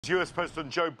US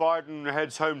President Joe Biden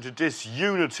heads home to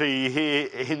disunity here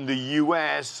in the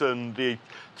US and the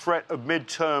threat of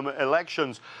midterm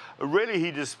elections. Really,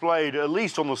 he displayed, at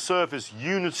least on the surface,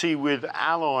 unity with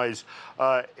allies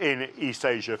in East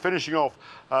Asia, finishing off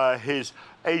his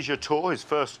Asia tour, his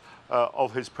first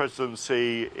of his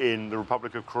presidency in the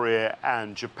Republic of Korea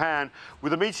and Japan,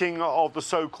 with a meeting of the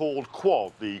so-called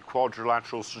Quad, the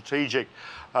Quadrilateral Strategic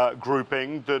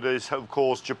grouping that is, of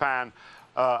course, Japan,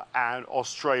 and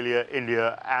Australia,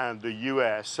 India and the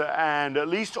US, and at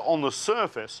least on the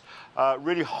surface,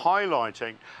 really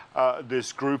highlighting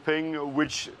this grouping,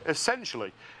 which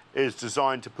essentially is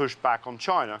designed to push back on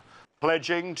China,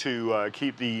 pledging to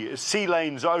keep the sea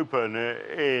lanes open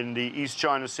in the East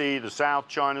China Sea, the South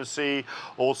China Sea,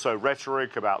 also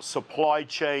rhetoric about supply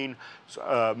chain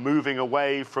moving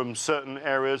away from certain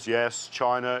areas. Yes,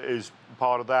 China is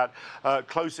part of that.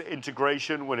 Closer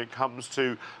integration when it comes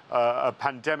to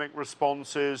pandemic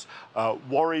responses,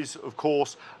 worries, of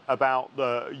course, about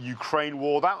the Ukraine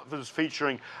war. That was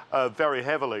featuring very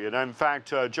heavily. And in fact,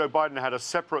 Joe Biden had a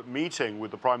separate meeting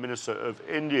with the Prime Minister of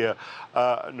India,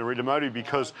 Narendra Modi,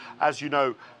 because, as you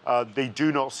know, they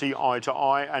do not see eye to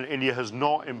eye, and India has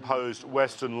not imposed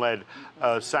Western-led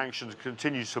sanctions,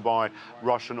 continues to buy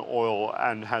Russian oil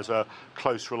and has a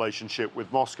close relationship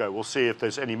with Moscow. We'll see if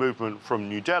there's any movement from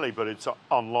New Delhi, but it's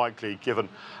unlikely given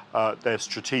their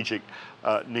strategic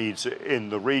needs in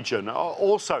the region.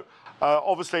 Also,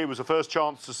 obviously, it was the first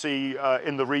chance to see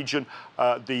in the region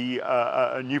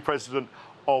the new president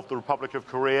of the Republic of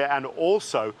Korea, and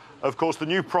also, of course, the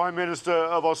new Prime Minister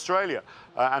of Australia,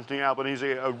 Anthony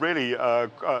Albanese, really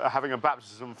having a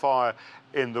baptism of fire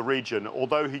in the region.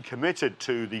 Although he committed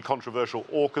to the controversial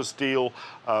AUKUS deal,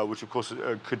 which, of course,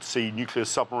 could see nuclear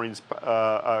submarines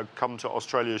come to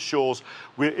Australia's shores,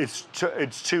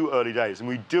 it's too early days, and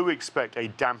we do expect a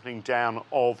dampening down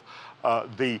of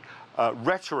the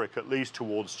rhetoric, at least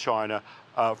towards China,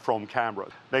 from Canberra.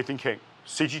 Nathan King,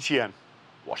 CGTN,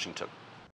 Washington.